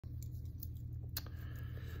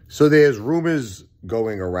So there's rumors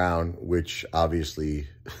going around, which obviously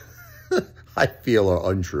I feel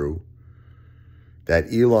are untrue,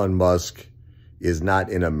 that Elon Musk is not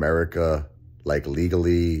in America, like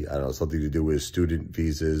legally. I don't know, something to do with student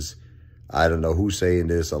visas. I don't know who's saying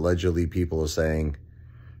this. Allegedly, people are saying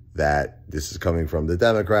that this is coming from the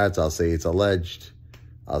Democrats. I'll say it's alleged.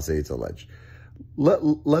 I'll say it's alleged.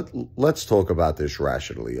 Let's talk about this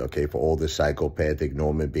rationally, okay, for all the psychopathic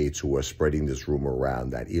Norman Bates who are spreading this rumor around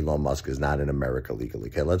that Elon Musk is not in America legally.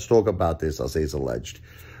 Okay, let's talk about this. I'll say it's alleged.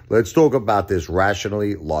 Let's talk about this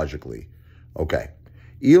rationally, logically. Okay,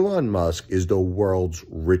 Elon Musk is the world's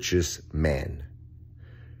richest man.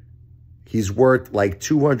 He's worth like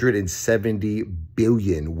 270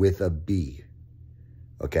 billion with a B.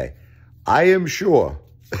 Okay, I am sure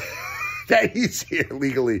that he's here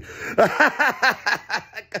legally.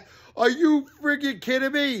 Are you freaking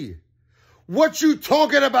kidding me? What you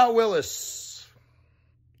talking about, Willis?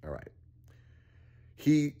 All right.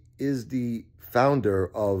 He is the founder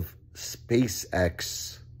of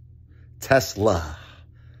SpaceX, Tesla,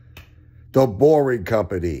 the Boring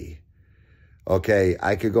Company. Okay,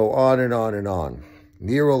 I could go on and on and on.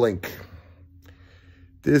 Neuralink.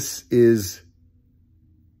 This is,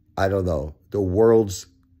 I don't know, the world's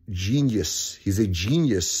genius. He's a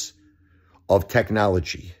genius of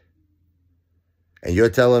technology. And you're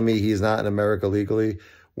telling me he's not in America legally?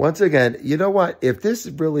 Once again, you know what? If this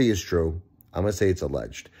really is true, I'm going to say it's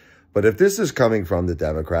alleged. But if this is coming from the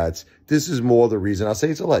Democrats, this is more the reason. I'll say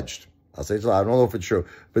it's alleged. I'll say it's alleged. I don't know if it's true.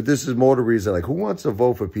 But this is more the reason. Like, who wants to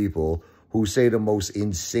vote for people who say the most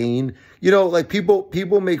insane? You know, like people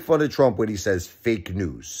make fun of Trump when he says fake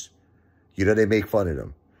news. You know, they make fun of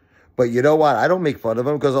him. But you know what? I don't make fun of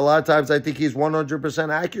him because a lot of times I think he's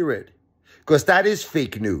 100% accurate. Because that is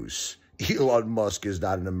fake news. Elon Musk is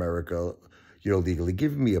not in America, you know, legally.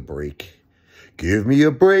 Give me a break. Give me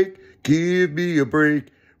a break. Give me a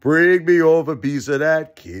break. Bring me over a piece of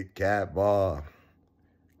that Kit Kat bar.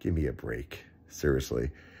 Give me a break.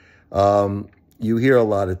 Seriously. You hear a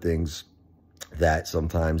lot of things that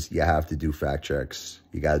sometimes you have to do fact checks.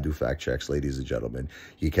 You got to do fact checks, ladies and gentlemen.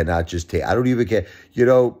 You cannot just take, I don't even care. You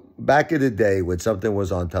know, back in the day when something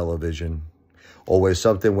was on television or when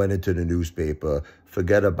something went into the newspaper,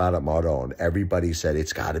 forget about it, Mardon. Everybody said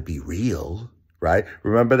it's got to be real, right?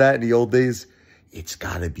 Remember that in the old days? It's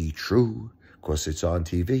got to be true because it's on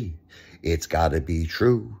TV. It's got to be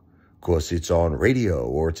true because it's on radio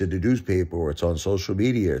or it's in the newspaper or it's on social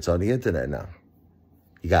media. It's on the internet now.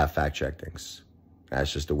 You got to fact check things.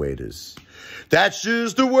 That's just the way it is. That's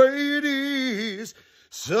just the way it is.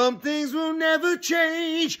 Some things will never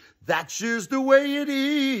change. That's just the way it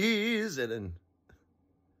is. And then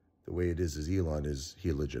the way it is Elon is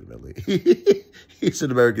he legitimately. He's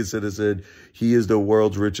an American citizen. He is the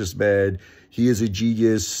world's richest man. He is a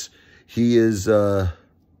genius. He is,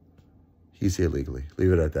 he's here legally.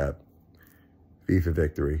 Leave it at that. V for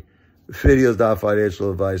victory. Video is not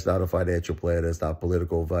financial advice, not a financial plan. It's not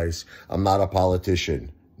political advice. I'm not a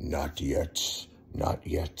politician. Not yet. Not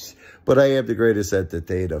yet. But I am the greatest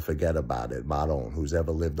entertainer. Forget about it. Madon, who's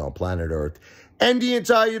ever lived on planet Earth. And the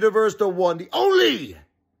entire universe, the one, the only.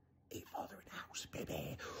 Apefather in the house,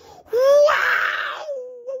 baby. Wow!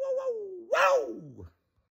 Wow! Wow! Wow!